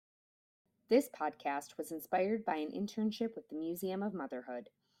This podcast was inspired by an internship with the Museum of Motherhood.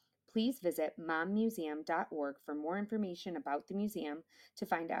 Please visit mommuseum.org for more information about the museum, to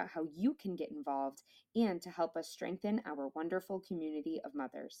find out how you can get involved, and to help us strengthen our wonderful community of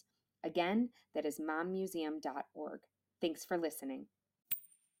mothers. Again, that is mommuseum.org. Thanks for listening.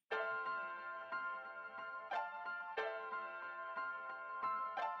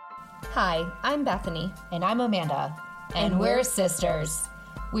 Hi, I'm Bethany. And I'm Amanda. And we're sisters.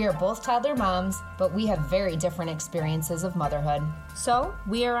 We are both toddler moms, but we have very different experiences of motherhood. So,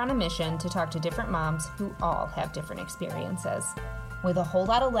 we are on a mission to talk to different moms who all have different experiences. With a whole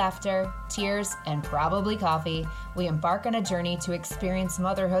lot of laughter, tears, and probably coffee, we embark on a journey to experience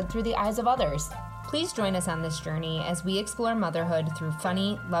motherhood through the eyes of others. Please join us on this journey as we explore motherhood through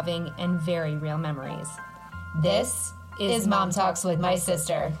funny, loving, and very real memories. This is Mom Talks with My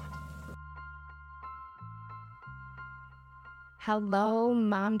Sister. Hello,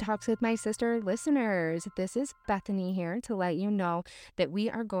 Mom Talks with My Sister listeners. This is Bethany here to let you know that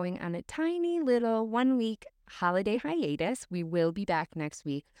we are going on a tiny little 1-week holiday hiatus. We will be back next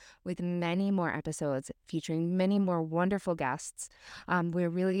week with many more episodes featuring many more wonderful guests. We're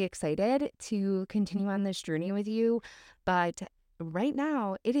really excited to continue on this journey with you, but right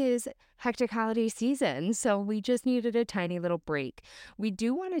now it is hectic holiday season, so we just needed a tiny little break. We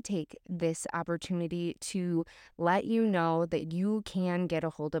do want to take this opportunity to let you know that you can get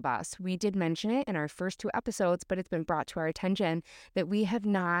a hold of us. We did mention it in our first 2 episodes, but it's been brought to our attention that we have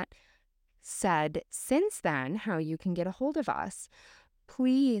not said since then how you can get a hold of us.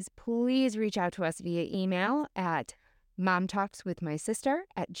 Please reach out to us via email at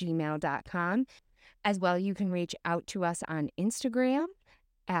momtalkswithmysister@gmail.com. As well, you can reach out to us on Instagram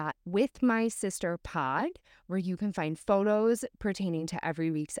at WithMySisterPod, where you can find photos pertaining to every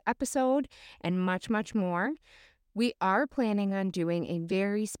week's episode and much, much more. We are planning on doing a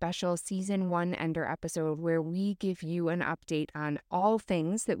very special season 1 ender episode where we give you an update on all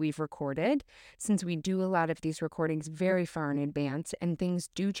things that we've recorded, since we do a lot of these recordings very far in advance and things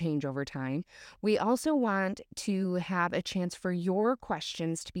do change over time. We also want to have a chance for your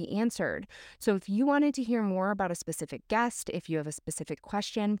questions to be answered. So if you wanted to hear more about a specific guest, if you have a specific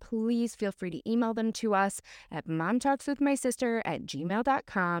question, please feel free to email them to us at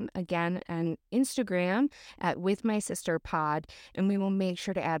momtalkswithmysister@gmail.com. Again, on Instagram at WithMySisterPod, and we will make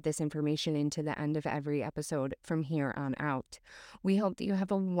sure to add this information into the end of every episode from here on out. We hope that you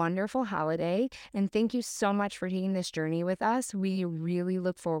have a wonderful holiday, and thank you so much for taking this journey with us. We really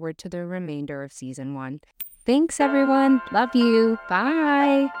look forward to the remainder of season 1. Thanks, everyone. Love you.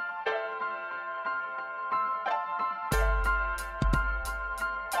 Bye.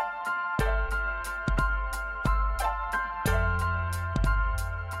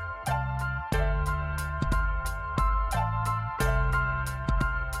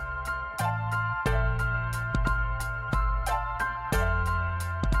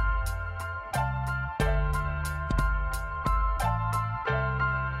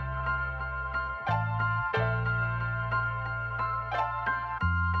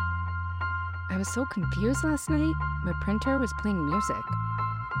 I was so confused last night. My printer was playing music.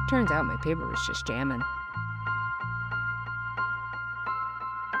 Turns out my paper was just jamming.